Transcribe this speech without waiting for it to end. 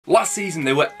Last season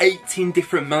there were 18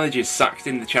 different managers sacked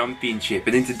in the Championship,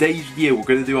 and in today's video we're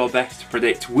going to do our best to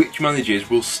predict which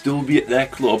managers will still be at their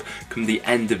club come the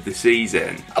end of the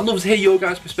season. I'd love to hear your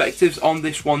guys' perspectives on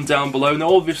this one down below.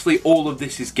 Now obviously all of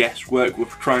this is guesswork. We're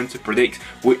trying to predict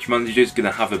which manager is going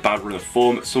to have a bad run of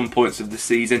form at some points of the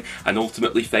season and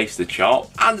ultimately face the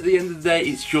chop. And at the end of the day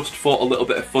it's just for a little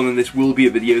bit of fun, and this will be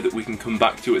a video that we can come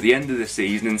back to at the end of the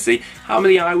season and see how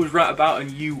many I was right about and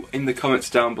you in the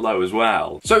comments down below as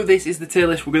well. So this is the tier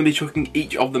list we're going to be chucking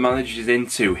each of the managers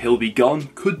into. He'll be gone,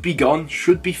 could be gone,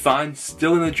 should be fine,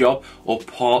 still in a job, or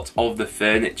part of the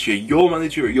furniture. Your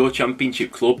manager at your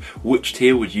Championship club, which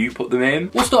tier would you put them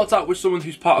in? We'll start out with someone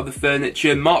who's part of the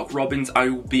furniture. Mark Robins. I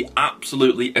will be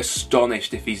absolutely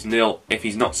astonished if he's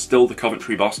not still the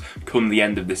Coventry boss come the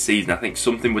end of the season. I think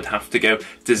something would have to go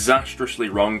disastrously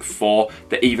wrong for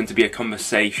there even to be a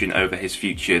conversation over his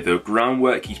future. The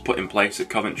groundwork he's put in place at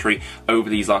Coventry over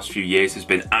these last few years has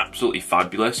been absolutely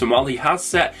fabulous, and while he has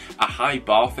set a high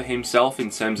bar for himself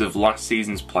in terms of last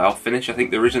season's playoff finish, I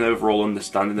think there is an overall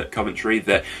understanding at Coventry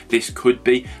that this could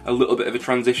be a little bit of a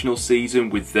transitional season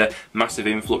with the massive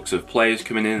influx of players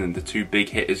coming in and the two big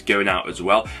hitters going out as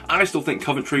well. I still think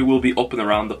Coventry will be up and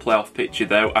around the playoff picture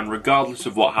though, and regardless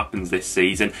of what happens this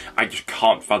season, I just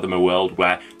can't fathom a world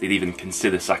where they'd even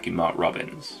consider sacking Mark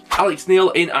Robins. Alex Neil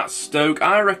in at Stoke.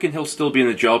 I reckon he'll still be in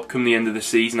the job come the end of the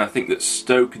season. I think that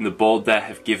Stoke and the board there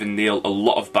have given Neil a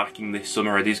lot of backing this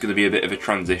summer. It is going to be a bit of a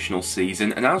transitional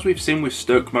season, and as we've seen with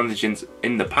Stoke managers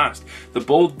in the past, the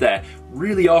board there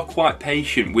really are quite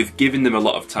patient with giving them a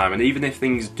lot of time, and even if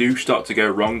things do start to go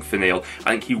wrong for Neil,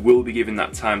 I think he will be given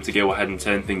that time to go ahead and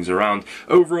turn things around.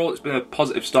 Overall, it's been a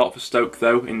positive start for Stoke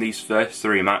though in these first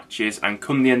 3 matches, and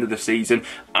come the end of the season,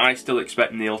 I still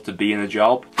expect Neil to be in a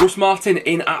job. Russ Martin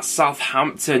in at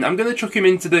Southampton. I'm going to chuck him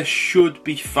into the should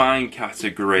be fine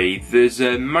category. There's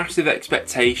a massive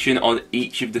expectation on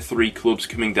each of the 3 clubs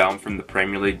coming down from the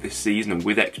Premier League this season, and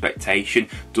with expectation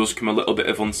does come a little bit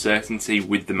of uncertainty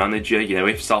with the manager. You know,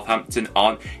 if Southampton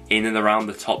aren't in and around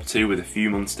the top 2 with a few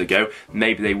months to go,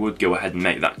 maybe they would go ahead and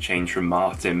make that change from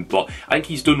Martin. But I think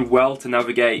he's done well to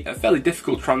navigate a fairly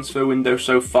difficult transfer window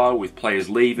so far, with players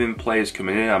leaving, players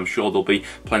coming in. I'm sure there'll be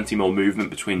plenty more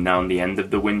movement between now and the end of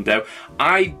the window.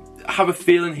 I have a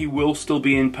feeling he will still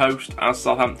be in post as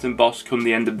Southampton boss come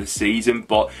the end of the season,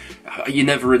 but you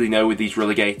never really know with these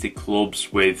relegated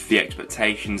clubs with the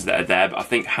expectations that are there. But I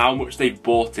think how much they've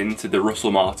bought into the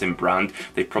Russell Martin brand,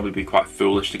 they'd probably be quite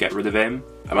foolish to get rid of him.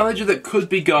 A manager that could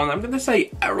be gone, I'm going to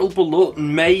say Errol Bulut,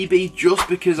 maybe, just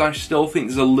because I still think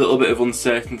there's a little bit of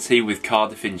uncertainty with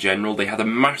Cardiff in general. They had a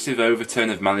massive overturn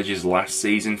of managers last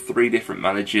season, 3 different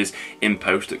managers in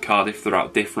post at Cardiff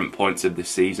throughout different points of the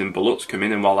season. Bulut's come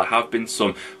in, and while there have been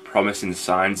some promising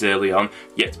signs early on,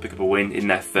 yet to pick up a win in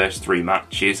their first 3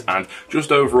 matches, and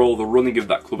just overall the running of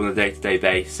that club on a day-to-day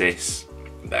basis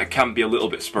can be a little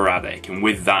bit sporadic, and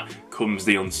with that comes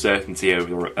the uncertainty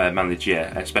over a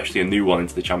manager, especially a new one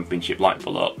into the Championship like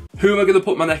Bulut. Who am I going to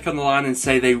put my neck on the line and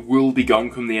say they will be gone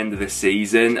come the end of the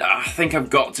season? I think I've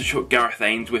got to chuck Gareth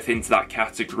Ainsworth into that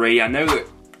category. I know that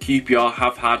QPR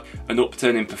have had an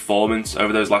upturn in performance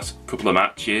over those last couple of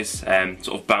matches, sort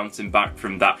of bouncing back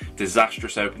from that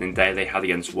disastrous opening day they had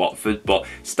against Watford, but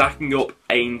stacking up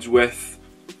Ainsworth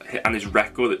and his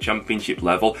record at Championship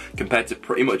level compared to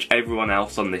pretty much everyone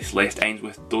else on this list,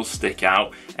 Ainsworth does stick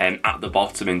out at the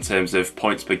bottom in terms of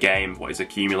points per game, what is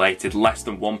accumulated. Less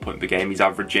than 1 point per game he's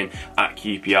averaging at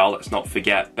QPR, let's not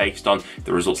forget, based on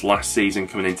the results last season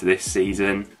coming into this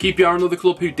season. QPR, another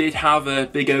club who did have a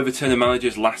big overturn of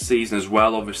managers last season as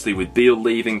well, obviously with Beale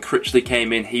leaving. Critchley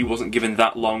came in, he wasn't given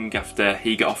that long after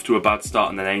he got off to a bad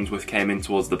start, and then Ainsworth came in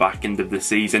towards the back end of the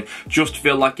season. Just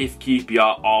feel like if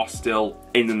QPR are still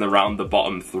in and around the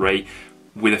bottom 3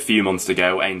 with a few months to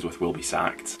go, Ainsworth will be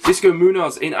sacked. Xisco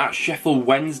Munoz in at Sheffield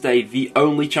Wednesday, the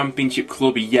only Championship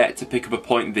club yet to pick up a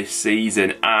point this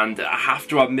season, and I have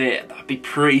to admit I'd be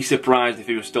pretty surprised if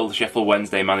he was still the Sheffield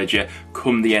Wednesday manager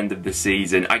come the end of the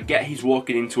season. I get he's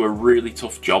walking into a really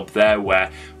tough job there where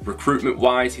recruitment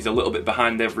wise he's a little bit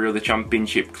behind every other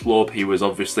Championship club. He was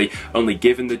obviously only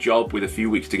given the job with a few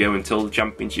weeks to go until the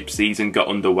Championship season got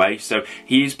underway, so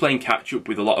he is playing catch up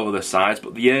with a lot of other sides,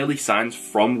 but the early signs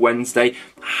from Wednesday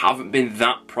haven't been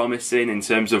that promising in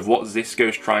terms of what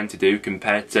Xisco's trying to do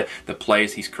compared to the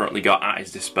players he's currently got at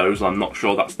his disposal. I'm not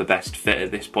sure that's the best fit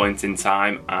at this point in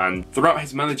time, and throughout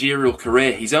his managerial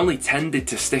career he's only tended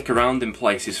to stick around in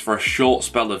places for a short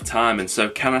spell of time, and so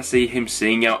can I see him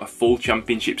seeing out a full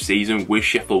championship season with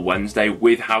Sheffield Wednesday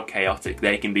with how chaotic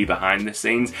they can be behind the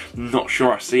scenes? Not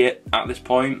sure I see it at this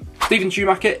point. Steven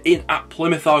Schumacher in at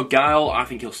Plymouth Argyle. I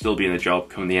think he'll still be in a job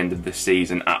come the end of the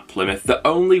season at Plymouth. The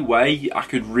only way I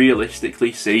could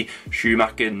realistically see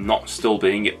Schumacher not still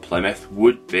being at Plymouth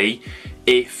would be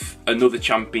if another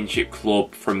championship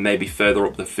club from maybe further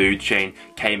up the food chain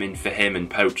came in for him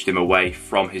and poached him away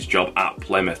from his job at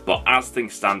Plymouth. But as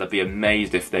things stand, I'd be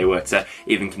amazed if they were to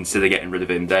even consider getting rid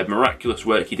of him. The miraculous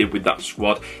work he did with that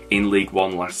squad in League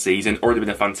One last season, already been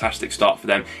a fantastic start for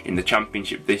them in the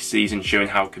championship this season, showing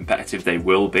how competitive they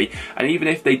will be. And even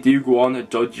if they do go on a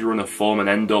dodgy run of form and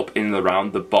end up in and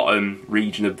around the bottom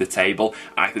region of the table,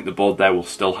 I think the board there will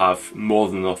still have more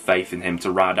than enough faith in him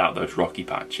to ride out those rocky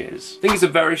patches. I think it's a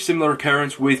very similar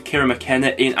occurrence with Kieran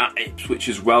McKenna in at Ipswich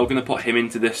as well. Going to put him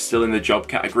into this still in the job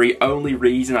category. Only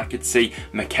reason I could see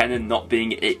McKenna not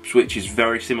being at Ipswich is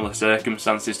very similar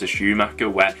circumstances to Schumacher,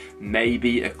 where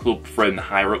maybe a club from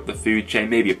higher up the food chain,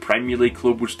 maybe a Premier League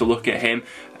club, was to look at him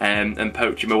and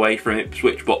poach him away from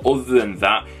Ipswich. But other than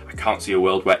that, I can't see a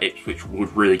world where Ipswich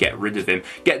would really get rid of him.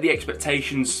 The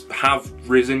expectations have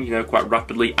risen, you know, quite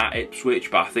rapidly at Ipswich,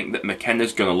 but I think that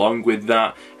McKenna's gone along with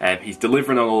that. He's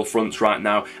delivering on all fronts right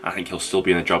now. I think he'll still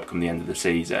be in a job come the end of the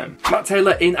season. Matt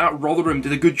Taylor in at Rotherham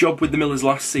did a good job with the Millers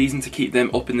last season to keep them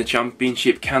up in the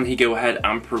Championship. Can he go ahead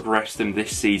and progress them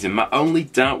this season? My only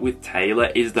doubt with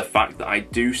Taylor is the fact that I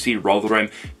do see Rotherham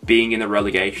being in a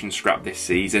relegation scrap this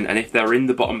season, and if they're in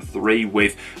the bottom three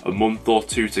with a month or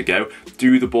two to go,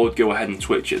 do the board go ahead and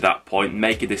twitch at that point,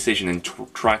 make a decision and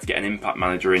try to get an impact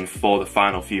manager in for the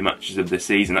final few matches of the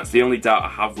season? That's the only doubt I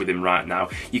have with him right now.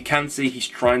 You can see he's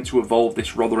trying to evolve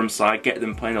this Rotherham side, get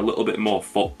them playing a little bit more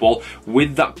football.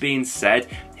 With that being said,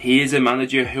 he is a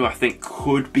manager who I think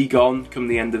could be gone come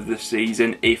the end of the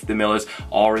season if the Millers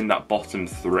are in that bottom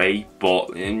three.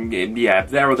 But yeah,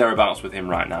 there or thereabouts with him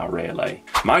right now, really.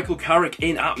 Michael Carrick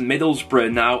in at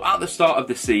Middlesbrough. Now, at the start of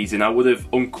the season, I would have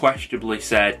unquestionably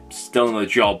said still in the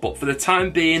job. But for the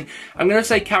time being, I'm going to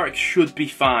say Carrick should be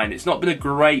fine. It's not been a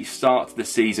great start to the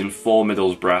season for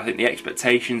Middlesbrough. I think the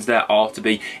expectations there are to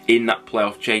be in that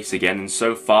playoff chase again. And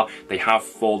so far, they have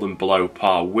fallen below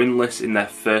par. Winless in their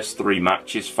first 3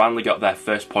 matches. Finally got their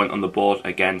first point on the board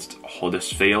against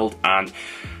Huddersfield, and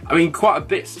I mean, quite a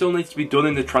bit still needs to be done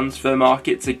in the transfer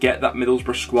market to get that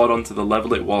Middlesbrough squad onto the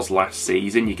level it was last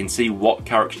season. You can see what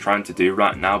Carrick's trying to do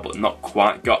right now, but not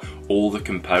quite got all the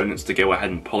components to go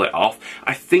ahead and pull it off.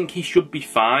 I think he should be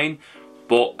fine.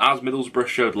 But as Middlesbrough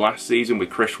showed last season with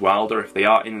Chris Wilder, if they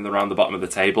are in and around the bottom of the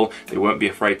table, they won't be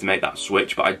afraid to make that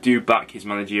switch. But I do back his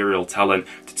managerial talent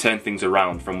to turn things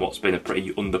around from what's been a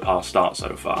pretty under par start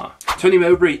so far. Tony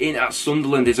Mowbray in at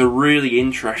Sunderland is a really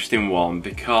interesting one,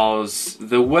 because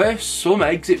there were some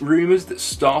exit rumours that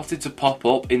started to pop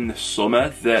up in the summer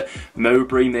that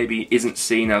Mowbray maybe isn't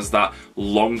seen as that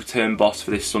long-term boss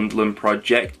for this Sunderland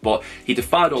project, but he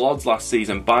defied all odds last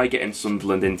season by getting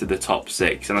Sunderland into the top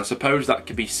 6, and I suppose that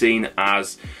could be seen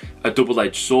as a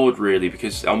double-edged sword, really,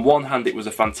 because on one hand it was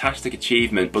a fantastic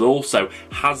achievement, but also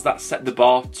has that set the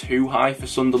bar too high for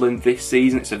Sunderland this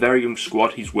season? It's a very young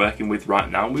squad he's working with right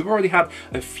now, and we've already had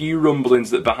a few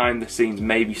rumblings that behind the scenes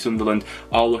maybe Sunderland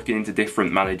are looking into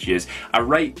different managers. I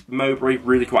rate Mowbray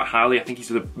really quite highly. I think he's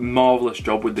done a marvellous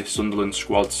job with this Sunderland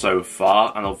squad so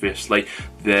far, and obviously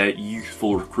the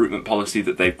youthful recruitment policy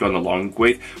that they've gone along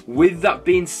with. With that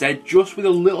being said, just with a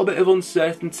little bit of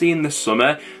uncertainty in the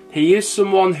summer, he is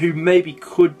someone who maybe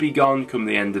could be gone come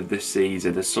the end of this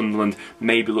season, as Sunderland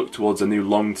maybe look towards a new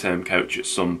long-term coach at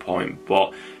some point.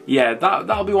 But yeah,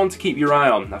 that'll be one to keep your eye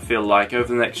on, I feel like, over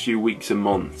the next few weeks and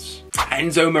months.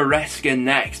 Enzo Maresca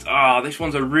next. This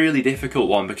one's a really difficult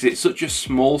one because it's such a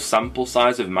small sample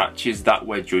size of matches that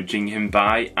we're judging him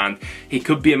by, and he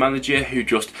could be a manager who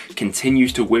just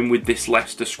continues to win with this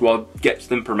Leicester squad, gets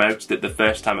them promoted at the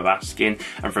first time of asking,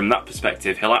 and from that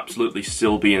perspective he'll absolutely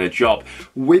still be in a job.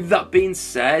 With that being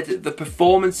said, the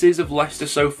performances of Leicester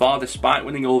so far, despite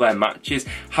winning all their matches,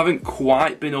 haven't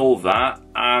quite been all that,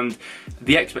 and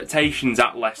the expectations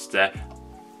at Leicester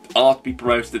are to be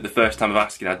promoted at the first time of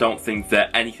asking. I don't think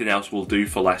that anything else will do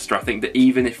for Leicester. I think that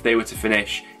even if they were to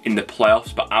finish in the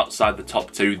playoffs, but outside the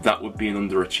top two, that would be an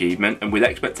underachievement. And with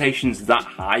expectations that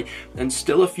high and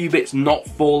still a few bits not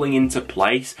falling into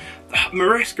place,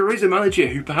 Maresca is a manager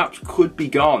who perhaps could be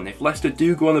gone if Leicester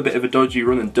do go on a bit of a dodgy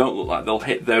run and don't look like they'll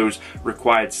hit those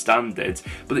required standards.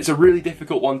 But it's a really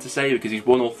difficult one to say because he's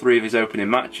won all 3 of his opening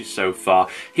matches so far.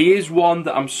 He is one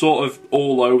that I'm sort of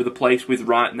all over the place with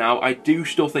right now. I do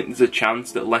still think there's a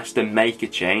chance that Leicester make a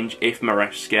change if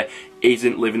Maresca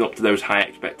isn't living up to those high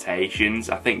expectations.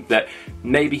 I think that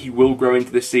maybe he will grow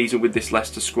into this season with this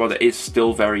Leicester squad. It is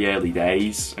still very early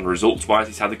days, and results wise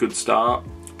he's had a good start.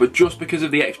 But just because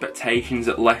of the expectations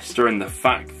at Leicester and the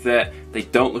fact that they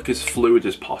don't look as fluid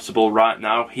as possible right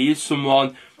now, he is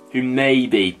someone who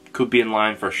maybe could be in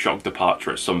line for a shock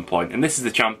departure at some point, and this is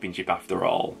the Championship after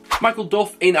all. Michael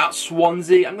Duff in at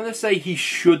Swansea, I'm going to say he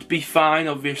should be fine.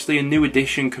 Obviously a new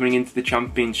addition coming into the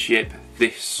Championship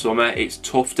this summer. It's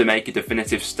tough to make a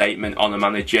definitive statement on a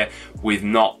manager with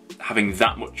not having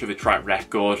that much of a track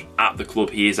record at the club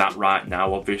he is at right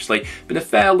now. Obviously been a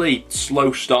fairly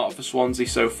slow start for Swansea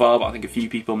so far, but I think a few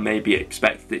people maybe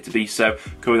expected it to be so,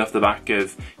 coming off the back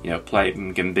of, you know,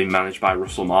 playing and being managed by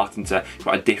Russell Martin to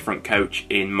quite a different coach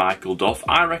in Michael Duff.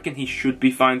 I reckon he should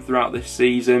be fine throughout this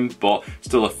season, but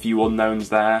still a few unknowns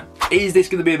there. Is this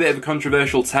going to be a bit of a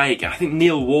controversial take? I think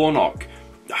Neil Warnock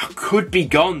could be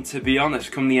gone, to be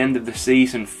honest, come the end of the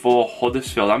season for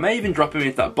Huddersfield. I may even drop him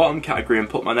into that bottom category and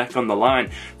put my neck on the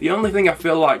line. The only thing I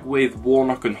feel like with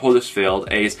Warnock and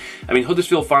Huddersfield is, I mean,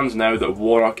 Huddersfield fans know that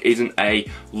Warnock isn't a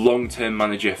long-term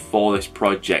manager for this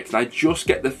project, and I just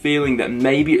get the feeling that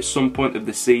maybe at some point of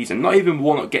the season, not even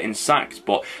Warnock getting sacked,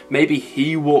 but maybe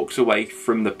he walks away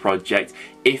from the project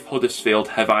if Huddersfield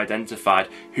have identified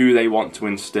who they want to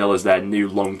instill as their new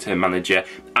long-term manager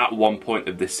at one point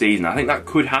of the season. I think that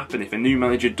could happen if a new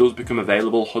manager does become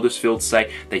available. Huddersfield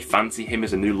say they fancy him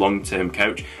as a new long-term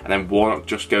coach, and then Warnock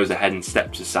just goes ahead and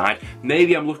steps aside.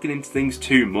 Maybe I'm looking into things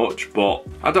too much, but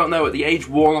I don't know. At the age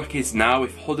Warnock is now,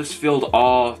 if Huddersfield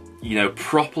are, you know,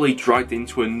 properly dragged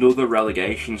into another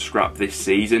relegation scrap this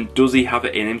season, does he have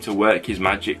it in him to work his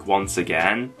magic once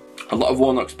again? A lot of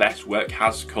Warnock's best work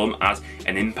has come as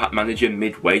an impact manager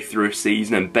midway through a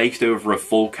season and based over a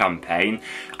full campaign.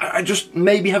 I just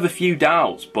maybe have a few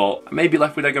doubts, but I may be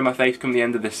left with egg on my face come the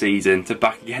end of the season to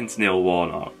back against Neil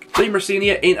Warnock. Liam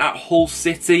Rosenior in at Hull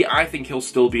City, I think he'll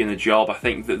still be in a job. I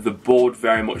think that the board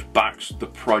very much backs the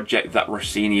project that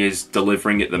Rosenior is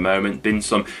delivering at the moment. Been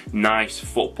some nice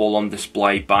football on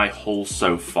display by Hull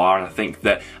so far, and I think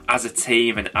that as a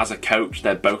team and as a coach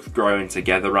they're both growing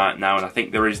together right now, and I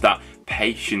think there is that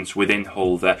patience within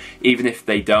Hull that even if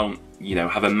they don't, you know,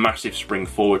 have a massive spring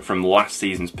forward from last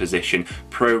season's position,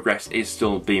 progress is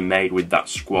still being made with that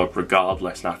squad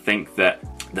regardless, and I think that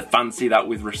they fancy that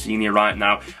with Rosenior right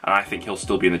now, and I think he'll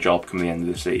still be in the job come the end of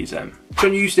the season.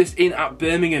 John Eustace in at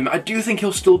Birmingham, I do think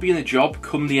he'll still be in the job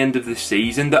come the end of the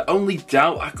season. The only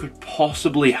doubt I could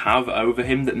possibly have over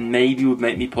him that maybe would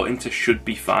make me put him to should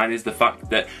be fine is the fact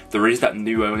that there is that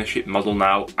new ownership model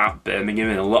now at Birmingham,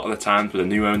 and a lot of the times when a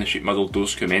new ownership model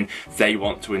does come in, they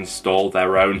want to install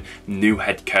their own new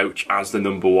head coach as the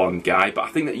 #1 guy. But I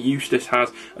think that Eustace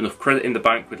has enough credit in the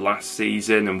bank with last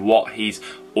season and what he's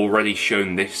already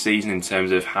shown this season in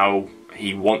terms of how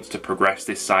he wants to progress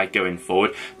this side going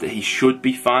forward, that he should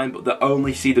be fine. But the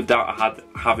only seed of doubt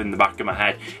I have in the back of my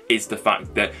head is the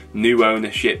fact that new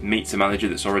ownership meets a manager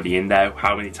that's already in there.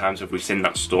 How many times have we seen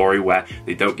that story where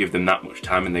they don't give them that much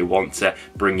time and they want to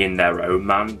bring in their own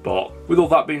man? But with all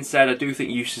that being said, I do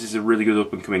think Eustace is a really good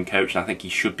up-and-coming coach, and I think he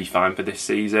should be fine for this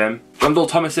season. Randall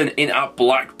Thomason in at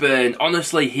Blackburn.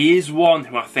 Honestly, he is one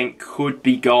who I think could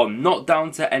be gone. Not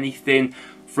down to anything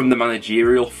from the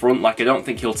managerial front, like I don't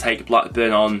think he'll take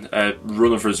Blackburn on a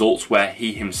run of results where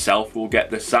he himself will get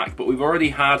the sack, but we've already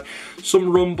had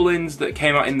some rumblings that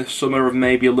came out in the summer of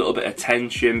maybe a little bit of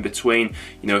tension between,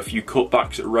 you know, a few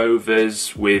cutbacks at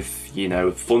Rovers with, you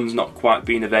know, funds not quite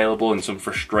being available and some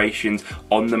frustrations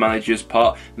on the manager's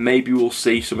part. Maybe we'll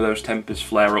see some of those tempers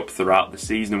flare up throughout the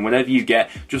season, and whenever you get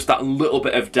just that little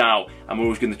bit of doubt, I'm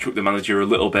always going to chuck the manager a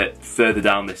little bit further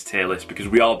down this tier list, because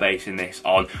we are basing this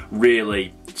on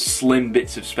really slim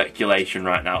bits of speculation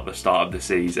right now at the start of the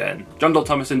season. John Dale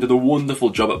Thomason did a wonderful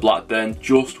job at Blackburn.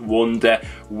 Just wonder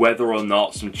whether or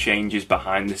not some changes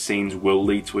behind the scenes will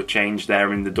lead to a change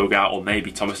there in the dugout, or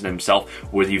maybe Thomason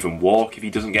himself would even walk if he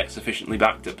doesn't get sufficiently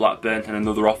backed at Blackburn and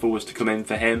another offer was to come in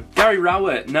for him. Gary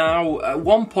Rowett, now at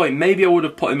one point maybe I would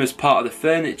have put him as part of the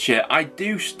furniture. I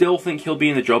do still think he'll be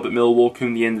in the job at Millwall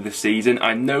come the end of the season.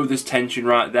 I know there's tension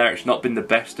right there. It's not been the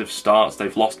best of starts.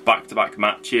 They've lost back-to-back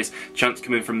matches. Chance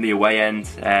coming from the away end.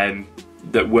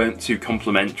 that weren't too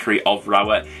complimentary of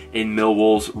Rowett in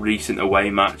Millwall's recent away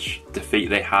match defeat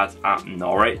they had at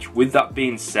Norwich. With that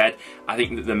being said, I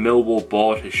think that the Millwall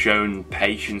board has shown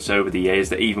patience over the years,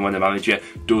 that even when the manager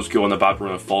does go on a bad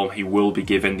run of form, he will be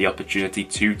given the opportunity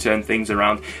to turn things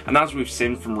around. And as we've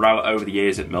seen from Rowett over the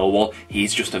years at Millwall,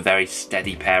 he's just a very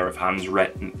steady pair of hands,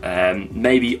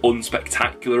 maybe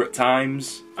unspectacular at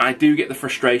times. I do get the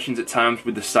frustrations at times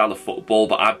with the style of football,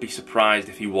 but I'd be surprised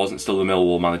if he wasn't still the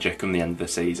Millwall manager come the end of the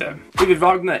season. David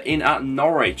Wagner in at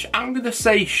Norwich, I'm going to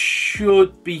say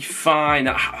should be fine.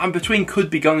 I'm between could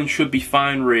be gone and should be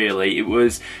fine, really. It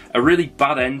was a really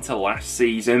bad end to last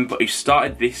season, but he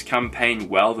started this campaign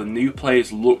well. The new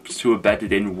players looked to have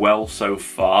bedded in well so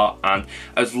far, and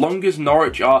as long as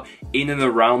Norwich are in and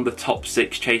around the top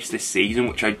 6 chase this season,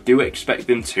 which I do expect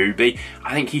them to be,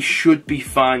 I think he should be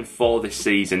fine for this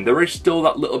season. There is still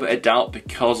that little bit of doubt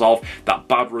because of that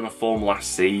bad run of form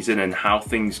last season and how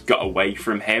things got away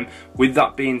from him. With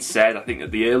that being said, I think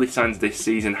that the early signs this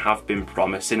season have been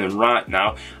promising, and right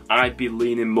now I'd be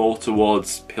leaning more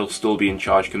towards he'll still be in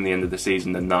charge come the end of the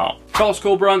season than not. Carlos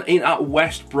Corberán in at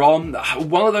West Brom.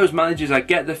 One of those managers I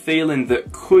get the feeling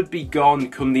that could be gone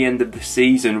come the end of the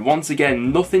season. Once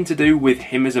again, nothing to do with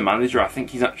him as a manager. I think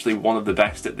he's actually one of the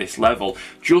best at this level,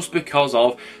 just because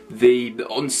of the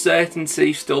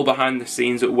uncertainty still behind the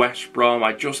scenes at West Brom.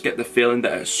 I just get the feeling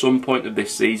that at some point of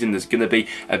this season there's going to be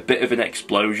a bit of an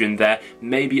explosion there.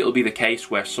 Maybe it'll be the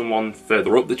case where someone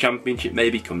further up the Championship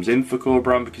maybe comes in for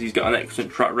Corberán because he's got an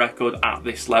excellent track record at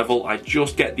this level. I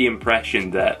just get the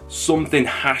impression that something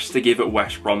has to give at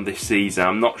West Brom this season.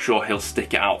 I'm not sure he'll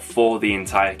stick it out for the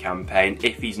entire campaign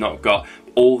if he's not got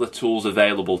all the tools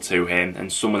available to him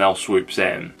and someone else swoops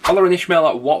in. Valérien Ismaël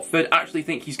at Watford, I actually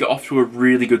think he's got off to a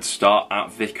really good start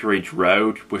at Vicarage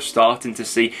Road. We're starting to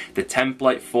see the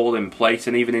template fall in place,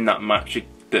 and even in that match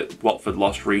that Watford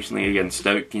lost recently against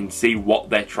Stoke, you can see what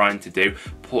they're trying to do,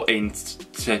 put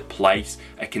into place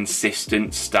a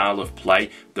consistent style of play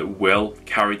that will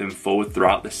carry them forward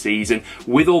throughout the season.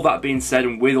 With all that being said,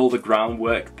 and with all the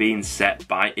groundwork being set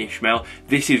by Ismaël,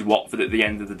 this is Watford at the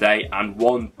end of the day, and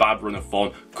one bad run of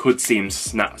form could see him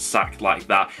sacked like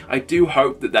that. I do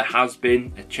hope that there has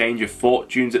been a change of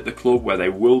fortunes at the club where they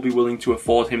will be willing to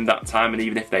afford him that time, and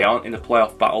even if they aren't in a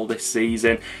playoff battle this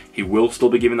season, he will still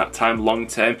be given that time long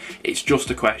term. It's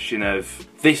just a question of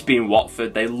this being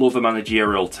Watford. They love a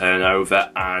managerial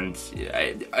turnover, and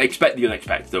I expect the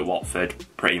unexpected at Watford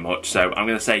pretty much, so I'm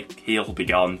going to say he'll be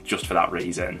gone just for that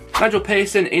reason. Nigel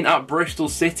Pearson in at Bristol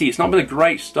City. It's not been a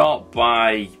great start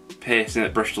by Pearson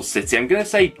at Bristol City. I'm going to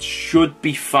say should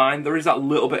be fine. There is that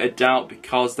little bit of doubt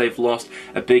because they've lost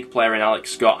a big player in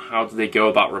Alex Scott. How do they go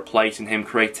about replacing him?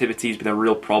 Creativity has been a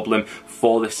real problem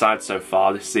for this side so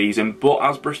far this season, but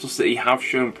as Bristol City have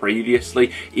shown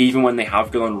previously, even when they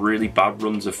have gone on really bad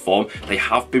runs of form, they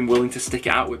have been willing to stick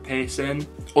it out with Pearson.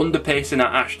 Under Pearson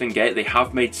at Ashton Gate, they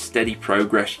have made steady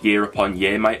progress year upon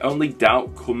year. My only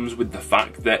doubt comes with the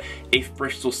fact that if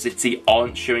Bristol City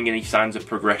aren't showing any signs of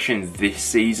progression this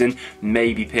season,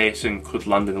 maybe Pearson could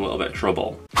land in a little bit of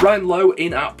trouble. Ryan Lowe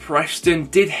in at Preston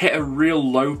did hit a real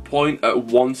low point at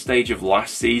one stage of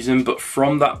last season, but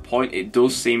from that point it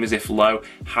does seem as if Lowe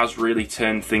has really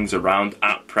turned things around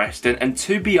at Preston. And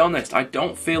to be honest, I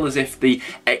don't feel as if the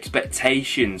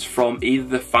expectations from either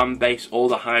the fan base or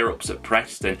the higher ups at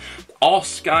Preston are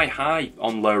sky high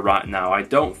on Lowe right now. I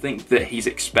don't think that he's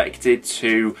expected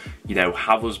to, you know,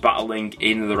 have us battling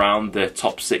in and around the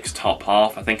top 6, top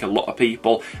half. I think a lot of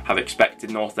people have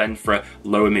expected North End for a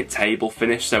lower mid-table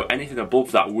finish, so anything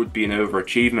above that would be an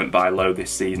overachievement by Lowe this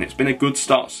season. It's been a good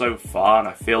start so far, and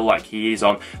I feel like he is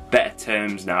on better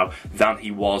terms now than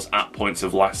he was at points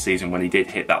of last season when he did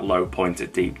hit that low point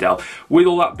at Deepdale. With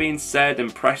all that being said,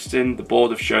 and Preston, the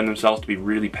board have shown themselves to be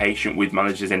really patient with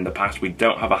managers in the past. We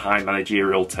don't have a high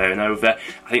managerial turnover.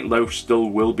 I think Lowe still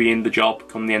will be in the job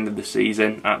come the end of the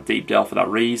season at Deepdale for that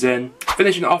reason.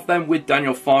 Finishing off then with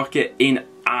Daniel Farke in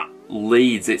at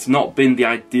Leeds. It's not been the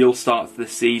ideal start to the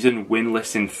season,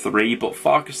 winless in 3, but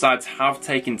Farke sides have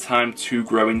taken time to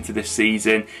grow into the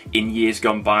season in years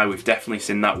gone by. We've definitely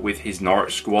seen that with his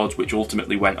Norwich squads, which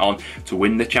ultimately went on to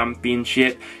win the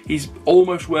Championship. He's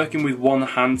almost working with one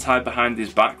hand tied behind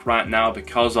his back right now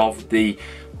because of the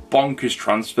bonkers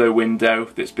transfer window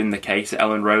that's been the case at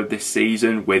Ellen Road this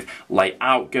season, with late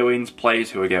outgoings,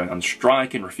 players who are going on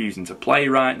strike and refusing to play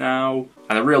right now,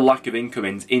 and a real lack of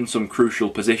incomings in some crucial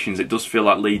positions. It does feel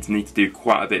like Leeds need to do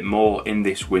quite a bit more in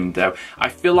this window. I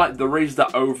feel like there is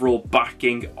that overall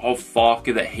backing of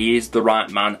Farke that he is the right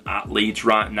man at Leeds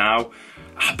right now,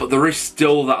 but there is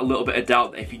still that little bit of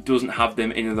doubt that if he doesn't have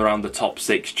them in and around the top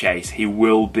 6 chase, he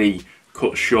will be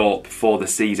cut short before the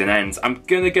season ends. I'm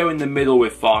going to go in the middle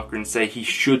with Farke and say he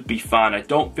should be fine. I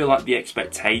don't feel like the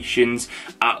expectations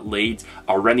at Leeds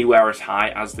are anywhere as high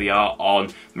as they are on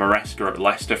Maresca at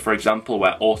Leicester, for example,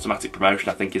 where automatic promotion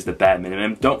I think is the bare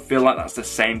minimum. Don't feel like that's the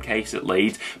same case at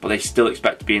Leeds, but they still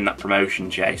expect to be in that promotion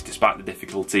chase despite the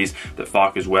difficulties that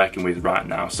Farke is working with right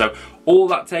now. So all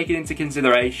that taken into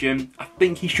consideration, I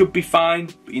think he should be fine,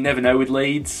 but you never know with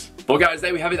Leeds. Well guys,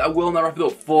 there we have it. I will now wrap it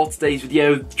up for today's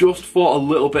video, just for a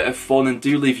little bit of fun, and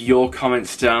do leave your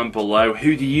comments down below.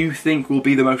 Who do you think will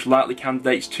be the most likely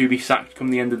candidates to be sacked come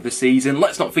the end of the season?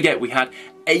 Let's not forget we had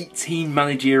 18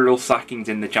 managerial sackings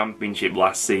in the Championship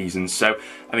last season, so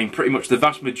I mean pretty much the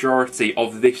vast majority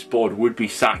of this board would be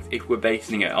sacked if we're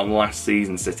basing it on last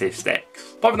season's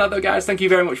statistics. Apart from that though guys, thank you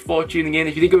very much for tuning in.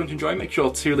 If you did go and enjoy, make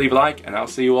sure to leave a like, and I'll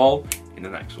see you all in the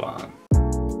next one.